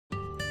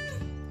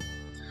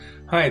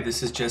Hi,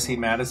 this is Jesse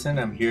Madison.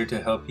 I'm here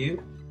to help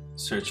you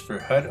search for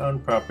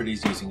HUD-owned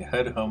properties using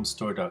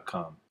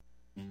HUDHomesstore.com.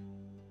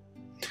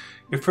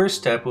 Your first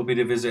step will be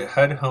to visit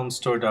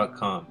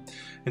HUDHomesstore.com.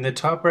 In the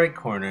top right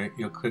corner,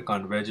 you'll click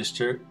on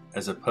Register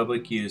as a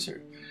public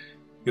user.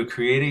 You'll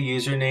create a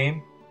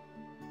username,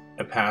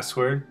 a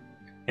password,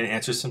 and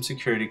answer some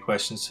security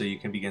questions so you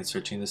can begin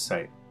searching the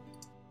site.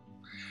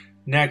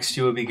 Next,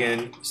 you will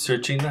begin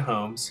searching the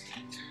homes,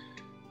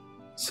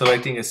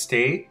 selecting a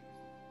state,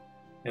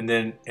 and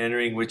then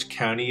entering which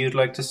county you'd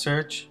like to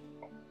search,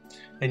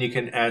 and you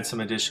can add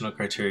some additional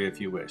criteria if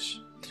you wish.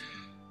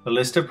 A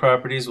list of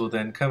properties will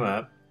then come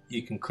up.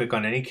 You can click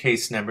on any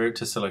case number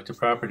to select a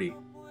property.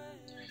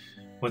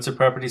 Once a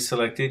property is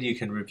selected, you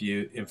can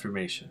review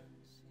information.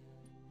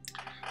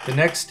 The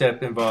next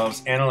step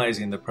involves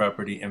analyzing the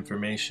property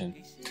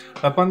information.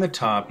 Up on the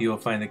top, you will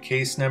find the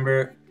case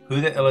number,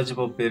 who the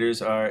eligible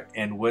bidders are,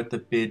 and what the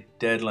bid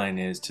deadline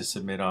is to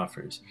submit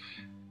offers.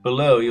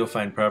 Below, you'll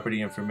find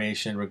property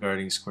information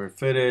regarding square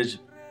footage,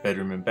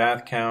 bedroom and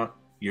bath count,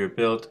 year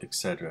built,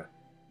 etc.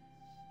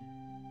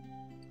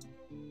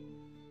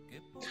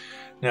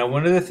 Now,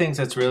 one of the things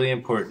that's really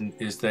important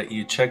is that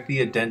you check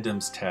the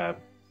addendums tab.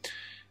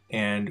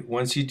 And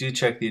once you do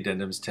check the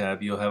addendums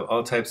tab, you'll have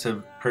all types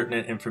of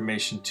pertinent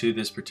information to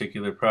this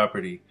particular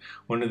property.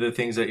 One of the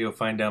things that you'll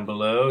find down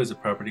below is a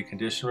property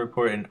condition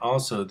report and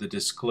also the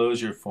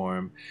disclosure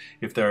form.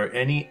 If there are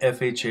any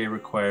FHA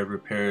required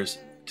repairs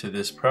to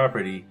this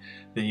property,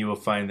 then you will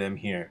find them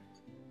here.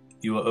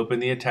 You will open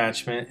the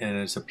attachment and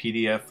it's a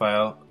PDF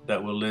file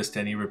that will list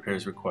any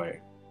repairs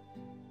required.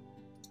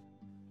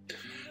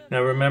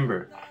 Now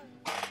remember,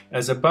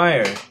 as a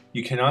buyer,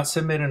 you cannot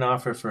submit an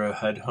offer for a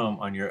HUD home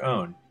on your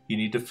own. You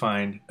need to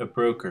find a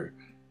broker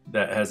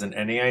that has an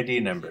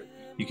NAID number.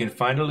 You can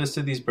find a list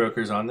of these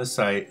brokers on the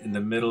site. In the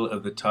middle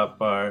of the top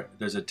bar,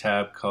 there's a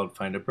tab called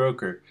Find a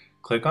Broker.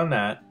 Click on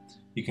that.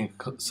 You can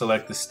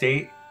select the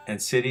state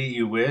and city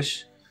you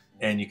wish,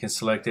 and you can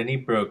select any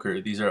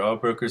broker. These are all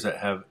brokers that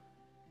have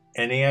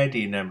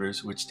NAID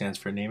numbers, which stands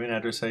for Name and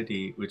Address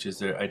ID, which is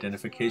their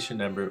identification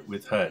number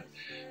with HUD.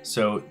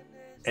 So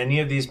any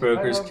of these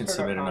brokers can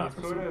submit an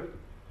offer. Sort of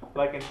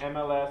like an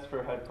MLS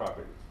for HUD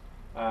properties.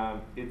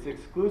 It's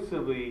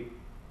exclusively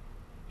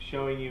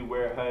showing you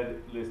where HUD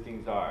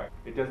listings are.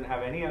 It doesn't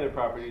have any other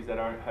properties that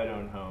aren't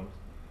HUD-owned homes,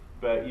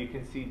 but you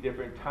can see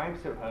different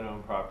types of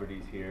HUD-owned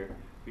properties here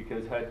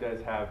because HUD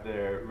does have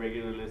their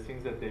regular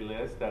listings that they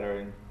list that are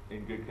in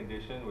good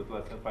condition with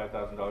less than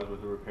 $5,000 worth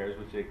of repairs,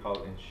 which they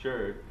call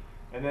insured.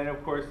 And then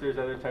of course there's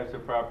other types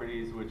of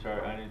properties which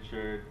are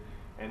uninsured,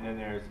 and then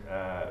there's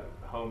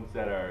homes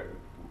that are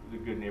the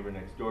Good Neighbor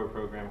Next Door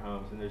program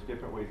homes, and there's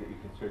different ways that you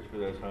can search for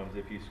those homes.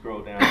 If you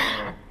scroll down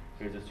here,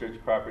 there's a search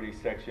property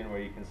section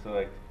where you can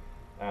select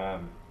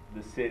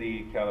the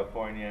city,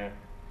 California.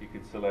 You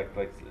could select,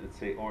 like, let's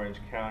say Orange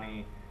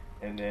County,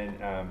 and then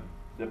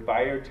the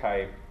buyer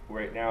type,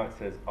 right now it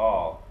says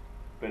all.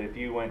 But if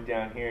you went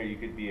down here, you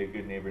could be a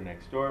Good Neighbor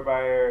Next Door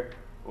buyer,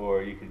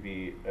 or you could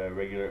be a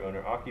regular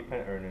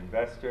owner-occupant or an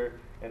investor.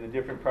 And the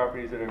different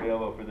properties that are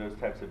available for those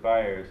types of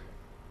buyers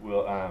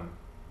will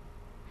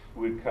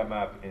would come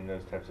up in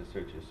those types of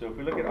searches. So if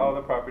we look at all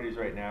the properties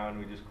right now and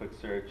we just click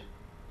search,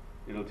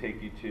 it'll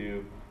take you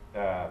to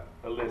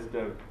a list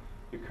of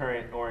the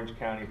current Orange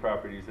County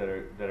properties that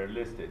are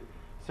listed.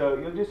 So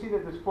you'll just see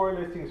that there's 4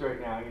 listings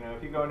right now. You know,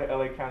 if you go into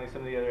LA County,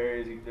 some of the other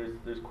areas,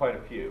 there's quite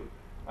a few.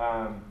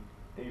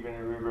 Even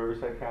in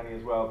Riverside County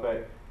as well,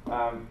 but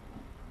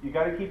you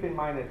got to keep in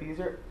mind that these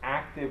are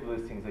active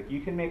listings. Like,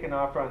 you can make an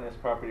offer on this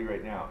property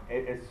right now.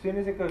 As soon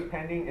as it goes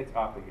pending, it's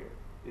off of here.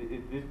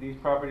 These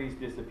properties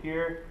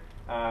disappear.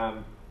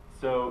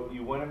 So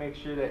you want to make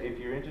sure that if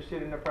you're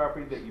interested in a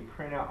property, that you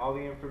print out all the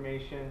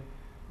information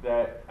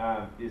that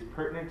is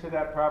pertinent to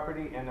that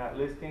property and that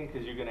listing,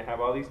 because you're going to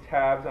have all these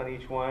tabs on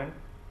each one.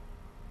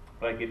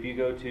 Like if you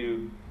go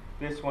to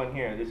this one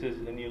here, this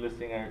is a new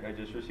listing I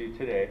just received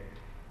today.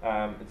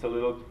 It's a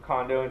little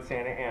condo in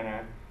Santa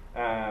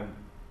Ana.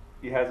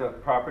 It has a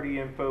property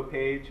info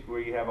page where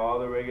you have all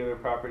the regular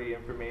property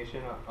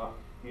information.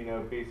 You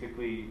know,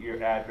 basically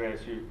your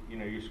address,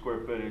 your square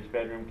footage,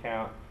 bedroom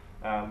count,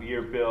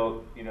 year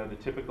built. You know, the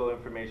typical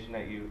information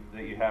that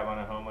you have on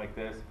a home like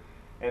this.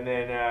 And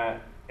then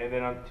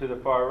on to the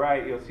far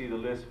right, you'll see the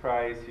list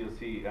price. You'll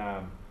see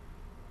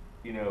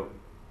you know,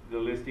 the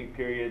listing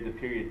period, the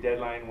period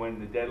deadline, when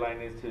the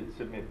deadline is to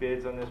submit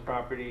bids on this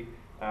property.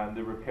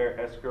 The repair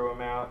escrow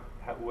amount,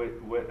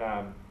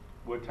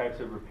 what types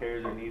of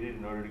repairs are needed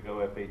in order to go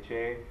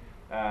FHA.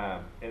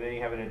 And then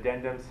you have an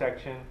addendum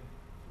section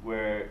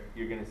where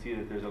you're going to see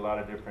that there's a lot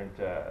of different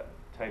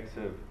types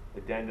of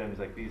addendums.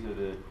 Like, these are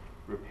the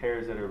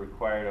repairs that are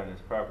required on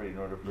this property in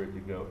order for it to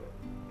go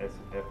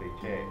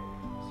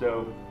FHA.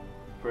 So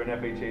for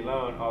an FHA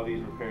loan, all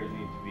these repairs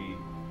need to be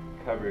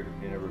covered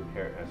in a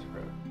repair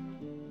escrow.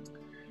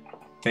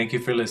 Thank you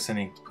for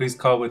listening. Please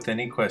call with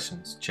any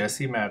questions.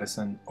 Jesse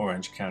Madison,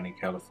 Orange County,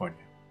 California.